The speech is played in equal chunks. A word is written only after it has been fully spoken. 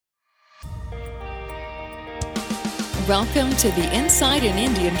Welcome to the Inside an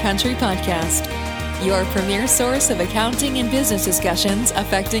Indian Country podcast, your premier source of accounting and business discussions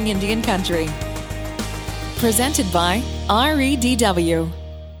affecting Indian Country. Presented by REDW.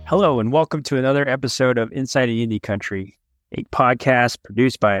 Hello, and welcome to another episode of Inside an Indian Country, a podcast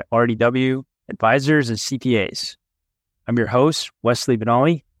produced by REDW advisors and CPAs. I'm your host, Wesley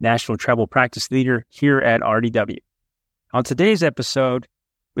Benali, National Travel Practice Leader here at REDW. On today's episode,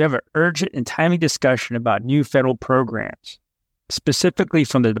 we have an urgent and timely discussion about new federal programs, specifically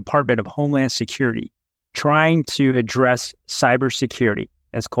from the Department of Homeland Security, trying to address cybersecurity.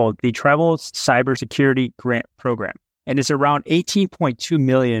 It's called the Travel Cybersecurity Grant Program, and it's around $18.2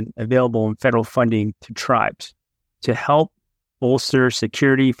 million available in federal funding to tribes to help bolster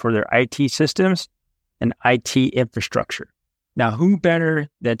security for their IT systems and IT infrastructure. Now, who better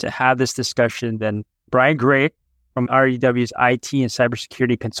than to have this discussion than Brian Gray from REDW's IT and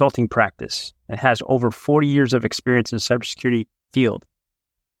cybersecurity consulting practice and has over 40 years of experience in the cybersecurity field.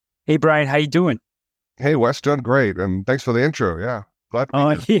 Hey, Brian, how you doing? Hey, Wes, doing great. And thanks for the intro. Yeah, glad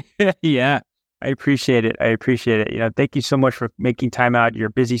to be here. Yeah, I appreciate it. Thank you so much for making time out your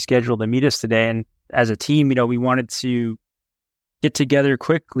busy schedule to meet us today. And as a team, we wanted to get together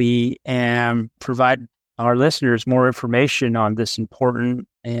quickly and provide our listeners more information on this important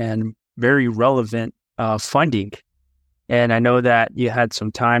and very relevant funding. And I know that you had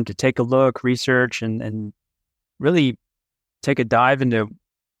some time to take a look, research, and really take a dive into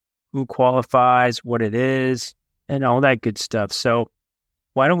who qualifies, what it is, and all that good stuff. So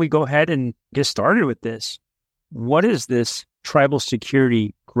why don't we go ahead and get started with this? What is this Tribal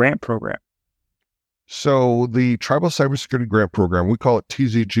Security Grant Program? So the Tribal Cybersecurity Grant Program, we call it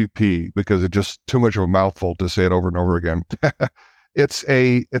TCGP because it's just too much of a mouthful to say it over and over again. It's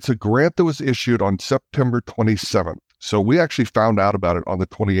a grant that was issued on September 27th. So we actually found out about it on the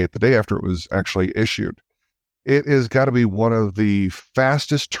 28th, the day after it was actually issued. It has got to be one of the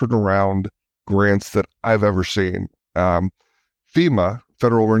fastest turnaround grants that I've ever seen. FEMA,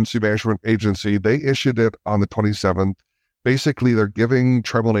 Federal Emergency Management Agency, they issued it on the 27th. Basically, they're giving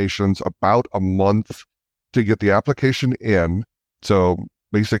tribal nations about a month to get the application in. So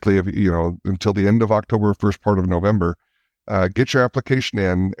basically, until the end of October, first part of November, get your application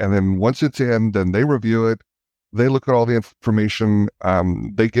in, and then once it's in, then they review it. They look at all the information.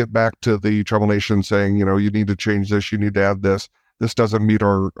 They get back to the tribal nation saying, you need to change this, you need to add this. This doesn't meet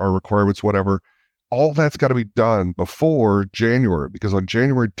our requirements, whatever. All that's got to be done before January, because on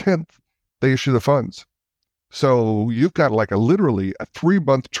January 10th, they issue the funds. So you've got literally a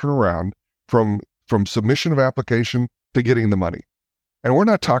 3-month turnaround from submission of application to getting the money. And we're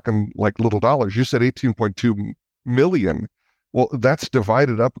not talking like little dollars. You said 18.2 million. Well, that's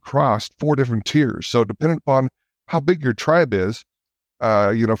divided up across 4 different tiers. So depending upon how big your tribe is,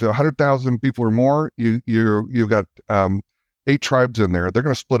 if there are 100,000 people or more, you've got 8 tribes in there. They're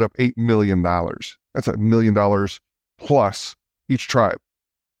going to split up $8 million. That's $1 million plus each tribe.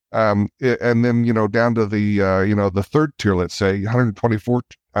 And then, down to the third tier, let's say 124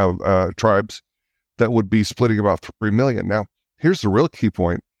 tribes that would be splitting about 3 million. Now, here's the real key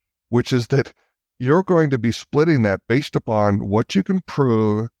point, which is that you're going to be splitting that based upon what you can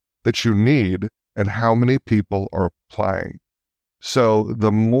prove that you need and how many people are applying. So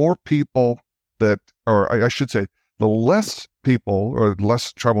the more people the less people or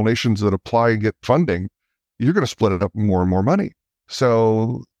less tribal nations that apply and get funding, you're going to split it up more and more money.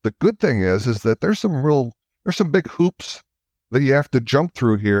 So the good thing is that there's some big hoops that you have to jump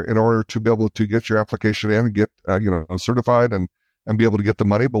through here in order to be able to get your application in and get, certified and be able to get the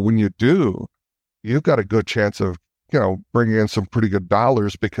money. But when you do, you've got a good chance of, bringing in some pretty good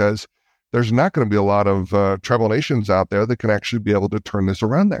dollars, because there's not going to be a lot of tribal nations out there that can actually be able to turn this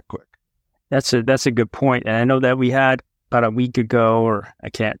around that quick. That's a good point. And I know that we had about a week ago, or I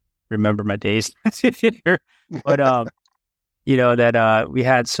can't remember my days, but we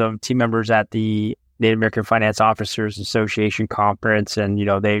had some team members at the Native American Finance Officers Association conference, and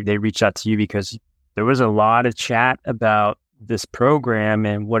they reached out to you because there was a lot of chat about this program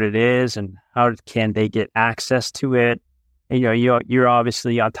and what it is and how can they get access to it. And, you're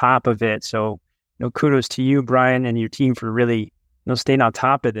obviously on top of it. So, kudos to you, Brian, and your team for really, staying on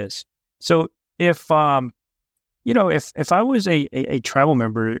top of this. So if I was a tribal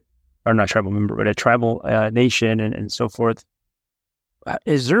member, or not tribal member, but a tribal nation and so forth,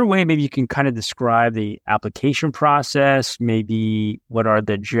 is there a way maybe you can kind of describe the application process? Maybe what are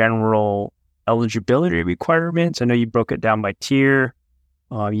the general eligibility requirements? I know you broke it down by tier.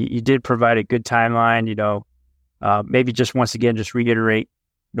 You did provide a good timeline. Maybe just once again, just reiterate,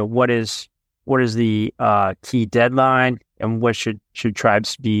 what is the key deadline, and what should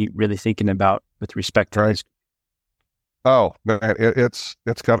tribes be really thinking about with respect to this? Oh, man, it's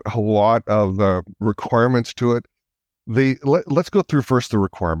got a lot of requirements to it. Let's go through first the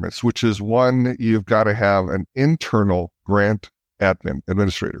requirements, which is one, you've got to have an internal grant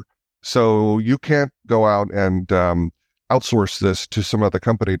administrator. So you can't go out and outsource this to some other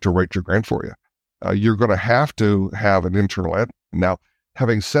company to write your grant for you. You're going to have an internal admin. Now,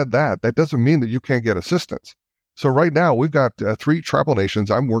 having said that, that doesn't mean that you can't get assistance. So right now, we've got 3 tribal nations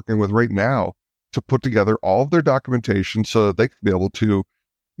I'm working with right now to put together all of their documentation so that they can be able to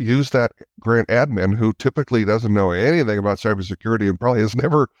use that grant admin who typically doesn't know anything about cybersecurity and probably has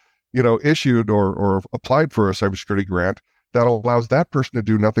never, issued or applied for a cybersecurity grant that allows that person to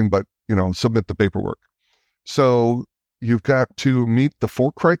do nothing but, submit the paperwork. So you've got to meet the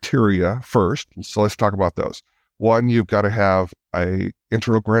 4 criteria first. So let's talk about those. 1, you've got to have a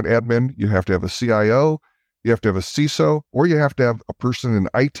internal grant admin. You have to have a CIO. You have to have a CISO, or you have to have a person in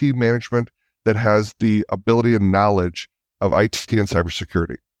IT management that has the ability and knowledge of IT and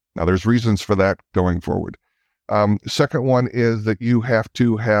cybersecurity. Now, there's reasons for that going forward. Second one is that you have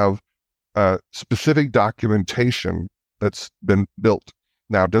to have specific documentation that's been built.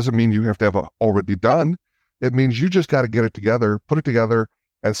 Now, it doesn't mean you have to have it already done. It means you just got to get it together, put it together,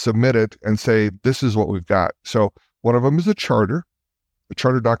 and submit it and say, this is what we've got. So one of them is a charter. The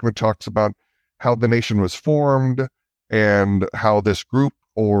charter document talks about how the nation was formed and how this group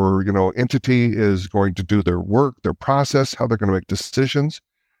or, entity is going to do their work, their process, how they're going to make decisions.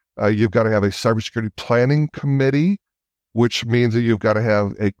 You've got to have a cybersecurity planning committee, which means that you've got to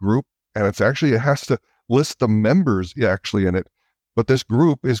have a group, and it has to list the members actually in it. But this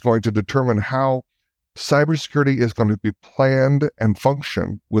group is going to determine how cybersecurity is going to be planned and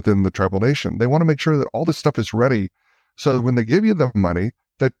function within the tribal nation. They want to make sure that all this stuff is ready so that when they give you the money,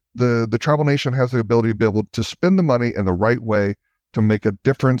 that the tribal nation has the ability to be able to spend the money in the right way to make a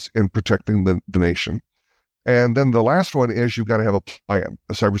difference in protecting the nation. And then the last one is you've got to have a plan,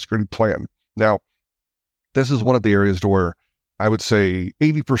 a cybersecurity plan. Now, this is one of the areas where I would say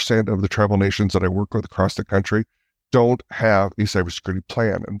 80% of the tribal nations that I work with across the country don't have a cybersecurity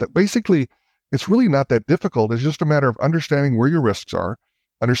plan. And that basically, it's really not that difficult. It's just a matter of understanding where your risks are,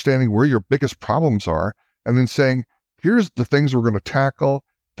 understanding where your biggest problems are, and then saying, here's the things we're going to tackle.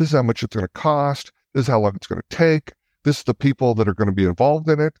 This is how much it's going to cost. This is how long it's going to take. This is the people that are going to be involved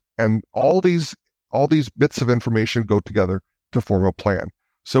in it. And all these bits of information go together to form a plan.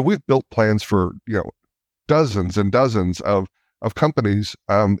 So we've built plans for, dozens and dozens of companies,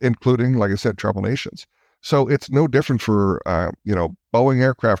 including, like I said, tribal nations. So it's no different for, Boeing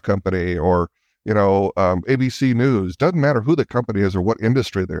Aircraft Company or, ABC News. Doesn't matter who the company is or what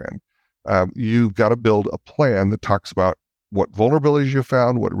industry they're in. You've got to build a plan that talks about what vulnerabilities you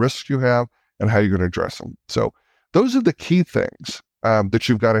found, what risks you have, and how you're going to address them. So those are the key things that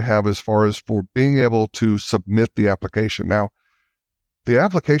you've got to have as far as for being able to submit the application. Now, the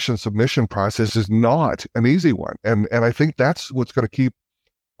application submission process is not an easy one. And I think that's what's going to keep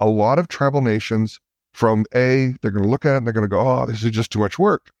a lot of tribal nations from they're going to look at it and they're going to go, oh, this is just too much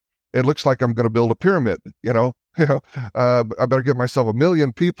work. It looks like I'm going to build a pyramid, I better get myself 1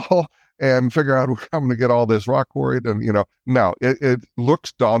 million people and figure out where I'm going to get all this rock quarried. And, no, it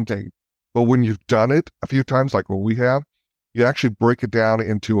looks daunting. But when you've done it a few times, like what we have, you actually break it down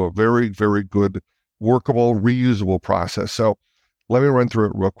into a very, very good, workable, reusable process. So let me run through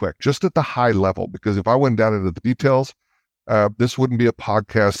it real quick, just at the high level, because if I went down into the details, this wouldn't be a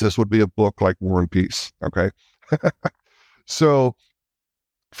podcast. This would be a book like War and Peace. Okay. So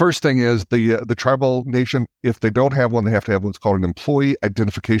first thing is the tribal nation, if they don't have one, they have to have what's called an employee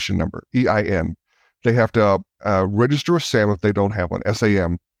identification number, EIN. They have to register with SAM if they don't have one,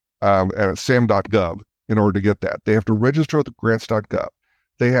 SAM, at sam.gov in order to get that. They have to register with grants.gov.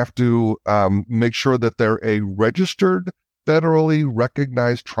 They have to make sure that they're a registered, federally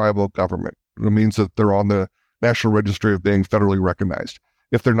recognized tribal government. It means that they're on the National Registry of being federally recognized.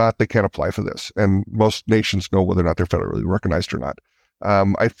 If they're not, they can't apply for this. And most nations know whether or not they're federally recognized or not.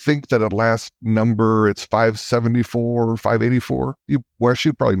 I think that at last number, it's 574 or 584. You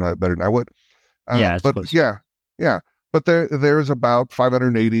probably know that better than I would. But there's about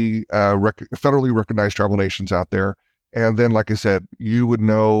 580 federally recognized tribal nations out there. And then, like I said, you would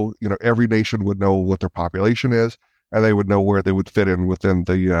know, every nation would know what their population is, and they would know where they would fit in within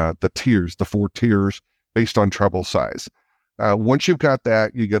the tiers, the 4 tiers based on tribal size. Once you've got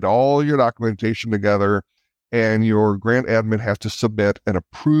that, you get all your documentation together, and your grant admin has to submit an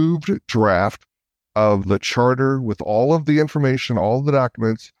approved draft of the charter with all of the information, all of the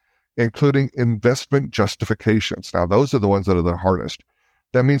documents, including investment justifications. Now, those are the ones that are the hardest.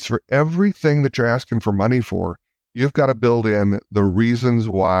 That means for everything that you're asking for money for, you've got to build in the reasons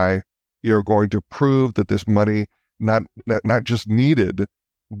why you're going to prove that this money not just needed,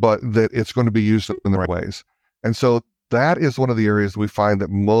 but that it's going to be used in the right ways. And so that is one of the areas we find that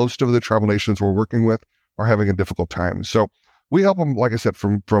most of the tribal nations we're working with are having a difficult time. So we help them, like I said,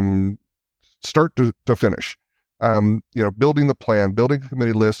 from start to finish. Building the plan, building a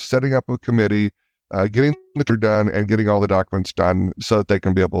committee list, setting up a committee, getting the tour done, and getting all the documents done so that they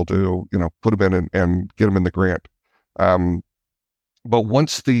can be able to, put them in and get them in the grant. But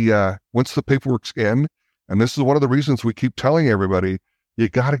once the paperwork's in, and this is one of the reasons we keep telling everybody, you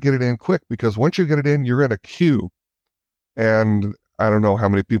got to get it in quick, because once you get it in, you're in a queue. And I don't know how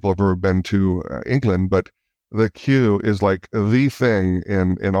many people have ever been to England, but the queue is like the thing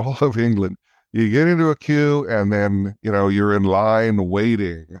in all of England. You get into a queue, and then, you're in line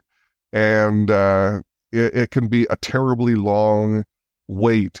waiting. And it can be a terribly long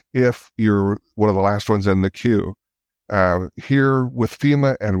wait if you're one of the last ones in the queue. Here with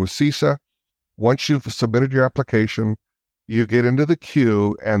FEMA and with CISA, once you've submitted your application, you get into the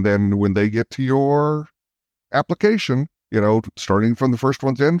queue, and then when they get to your application, starting from the first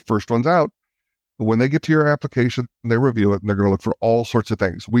one's in, first one's out, when they get to your application, they review it, and they're going to look for all sorts of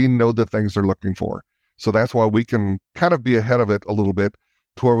things. We know the things they're looking for. So that's why we can kind of be ahead of it a little bit,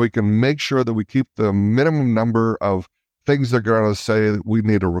 to where we can make sure that we keep the minimum number of things they're going to say. We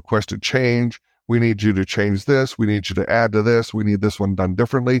need a requested change. We need you to change this. We need you to add to this. We need this one done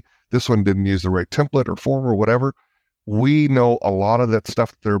differently. This one didn't use the right template or form or whatever. We know a lot of that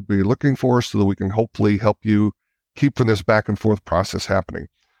stuff that they'll be looking for, so that we can hopefully help you keep from this back and forth process happening.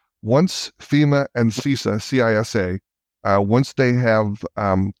 Once FEMA and CISA, once they have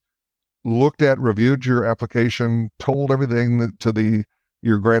looked at, reviewed your application, told everything to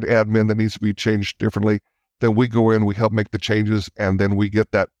your grant admin that needs to be changed differently, then we go in, we help make the changes, and then we get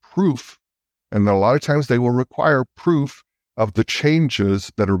that proof. And a lot of times they will require proof of the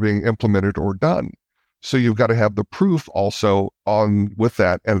changes that are being implemented or done. So you've got to have the proof also on with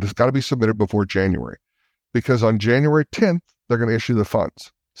that, and it's got to be submitted before January, because on January 10th, they're going to issue the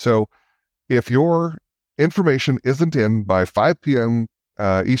funds. So if your information isn't in by 5 p.m.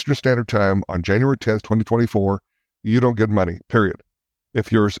 Eastern Standard Time on January 10th, 2024, you don't get money, period. If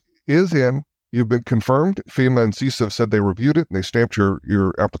yours is in, you've been confirmed, FEMA and CISA have said they reviewed it and they stamped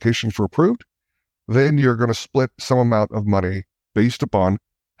your application for approved, then you're going to split some amount of money based upon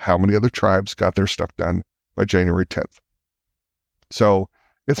how many other tribes got their stuff done by January 10th. So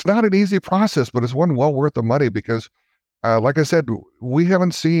it's not an easy process, but it's one well worth the money, because like I said, we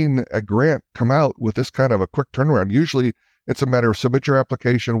haven't seen a grant come out with this kind of a quick turnaround. Usually it's a matter of submit your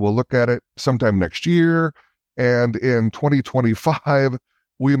application, we'll look at it sometime next year, and in 2025,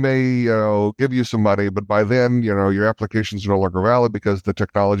 we may give you some money, but by then, your application is no longer valid because the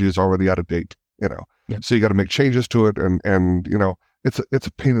technology is already out of date, Yep. So you got to make changes to it, and it's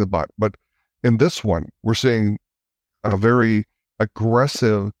a pain in the butt. But in this one, we're seeing a very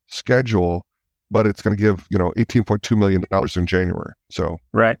aggressive schedule, but it's going to give, $18.2 million in January. So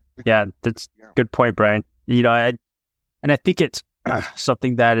right. Yeah, that's a good point, Brian. I think it's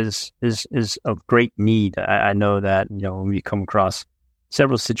something that is of great need. I know that, when we come across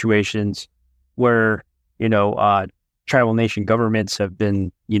several situations where, tribal nation governments have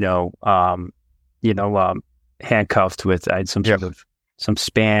been, handcuffed with some sort of some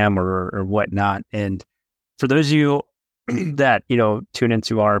spam or whatnot. And for those of you that, tune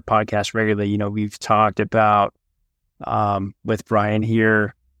into our podcast regularly, we've talked about with Brian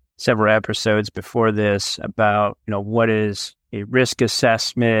here several episodes before this about, what is a risk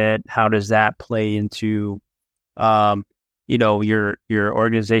assessment? How does that play into, your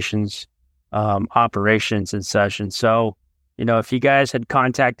organization's operations and such? And so, if you guys had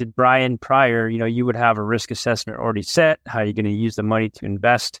contacted Brian prior, you would have a risk assessment already set, how you're going to use the money to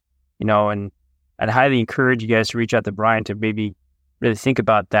invest, and I'd highly encourage you guys to reach out to Brian to maybe really think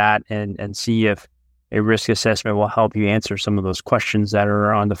about that and see if a risk assessment will help you answer some of those questions that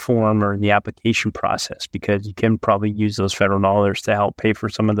are on the form or in the application process, because you can probably use those federal dollars to help pay for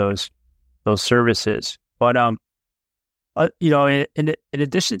some of those services. But, in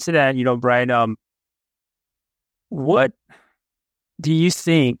addition to that, Brian, what do you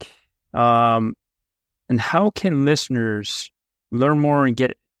think, and how can listeners learn more and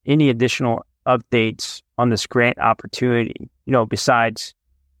get any additional updates on this grant opportunity, besides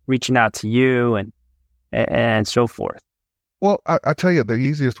reaching out to you and so forth? Well, I tell you, the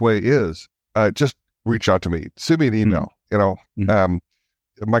easiest way is just reach out to me. Send me an email. Mm-hmm.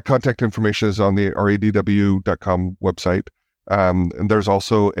 My contact information is on the radw.com website. And there's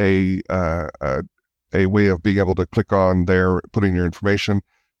also a way of being able to click on there, put in your information,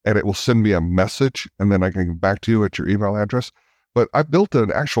 and it will send me a message, and then I can get back to you at your email address. But I built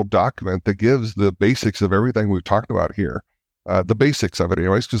an actual document that gives the basics of everything we've talked about here. The basics of it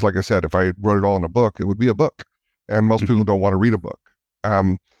anyways, because like I said, if I wrote it all in a book, it would be a book. And most people don't want to read a book.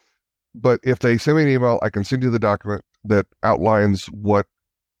 But if they send me an email, I can send you the document that outlines what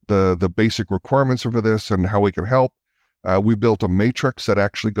the basic requirements are for this and how we can help. We built a matrix that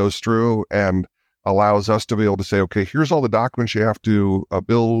actually goes through and allows us to be able to say, okay, here's all the documents you have to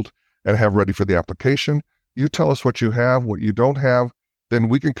build and have ready for the application. You tell us what you have, what you don't have, then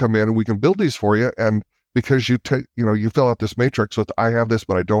we can come in and we can build these for you. And because you fill out this matrix with, I have this,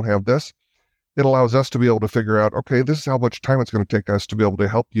 but I don't have this, it allows us to be able to figure out, okay, this is how much time it's going to take us to be able to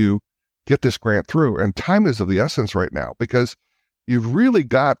help you get this grant through. And time is of the essence right now, because you've really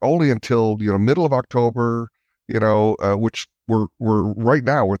got only until, middle of October, which we're right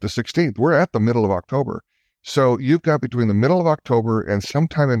now, we're at the 16th. We're at the middle of October. So you've got between the middle of October and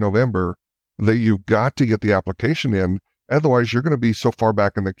sometime in November that you've got to get the application in. Otherwise, you're going to be so far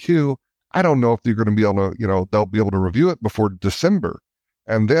back in the queue. I don't know if you're going to be able to, they'll be able to review it before December.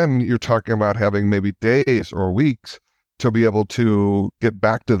 And then you're talking about having maybe days or weeks to be able to get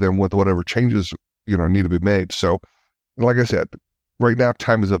back to them with whatever changes, need to be made. So like I said, right now,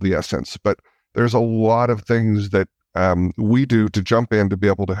 time is of the essence, but there's a lot of things that we do to jump in to be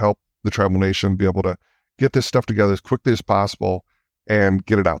able to help the tribal nation be able to get this stuff together as quickly as possible and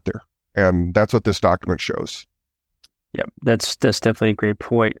get it out there. And that's what this document shows. Yeah, that's definitely a great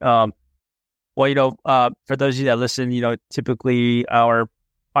point. For those of you that listen, typically our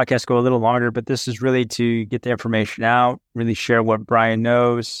podcasts go a little longer, but this is really to get the information out, really share what Brian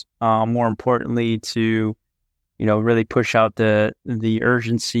knows. More importantly, to really push out the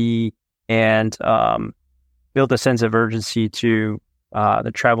urgency and build a sense of urgency to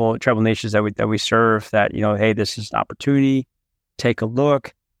the tribal nations that we serve. That hey, this is an opportunity. Take a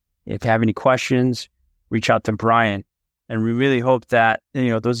look. If you have any questions, reach out to Brian. And we really hope that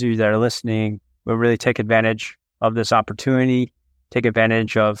those of you that are listening will really take advantage of this opportunity. Take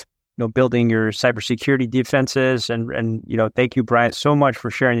advantage of building your cybersecurity defenses. And thank you, Brian, so much for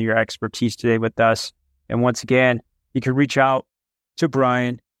sharing your expertise today with us. And once again, you can reach out to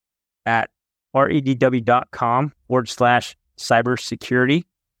Brian at redw.com/cybersecurity.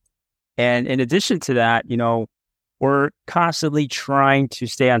 And in addition to that, we're constantly trying to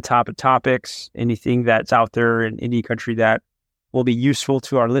stay on top of topics, anything that's out there in any country that will be useful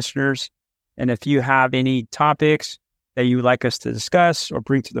to our listeners. And if you have any topics that you would like us to discuss or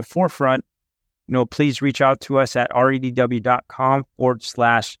bring to the forefront, please reach out to us at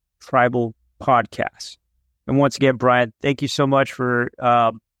redw.com/tribal podcast. And once again, Brian, thank you so much for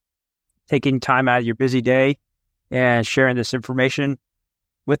taking time out of your busy day and sharing this information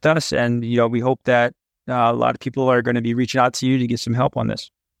with us. And, we hope that a lot of people are going to be reaching out to you to get some help on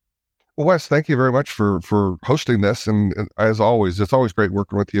this. Well, Wes, thank you very much for hosting this. And as always, it's always great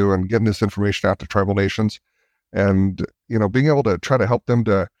working with you and getting this information out to tribal nations and, being able to try to help them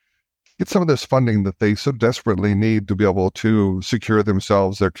to get some of this funding that they so desperately need to be able to secure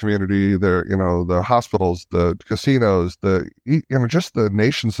themselves, their community, their, the hospitals, the casinos, just the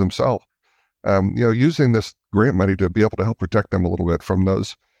nations themselves, using this grant money to be able to help protect them a little bit from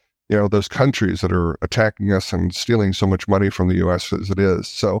those countries that are attacking us and stealing so much money from the U.S. as it is.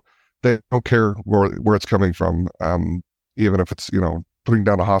 So they don't care where it's coming from, even if it's, putting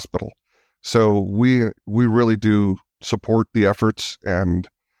down a hospital. So we really do support the efforts, and,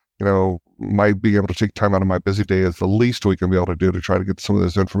 my being able to take time out of my busy day is the least we can be able to do to try to get some of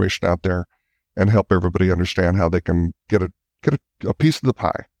this information out there and help everybody understand how they can get a piece of the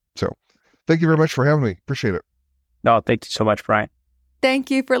pie. So thank you very much for having me. Appreciate it. No, thank you so much, Brian. Thank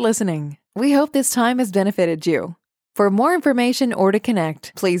you for listening. We hope this time has benefited you. For more information or to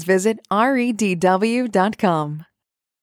connect, please visit redw.com.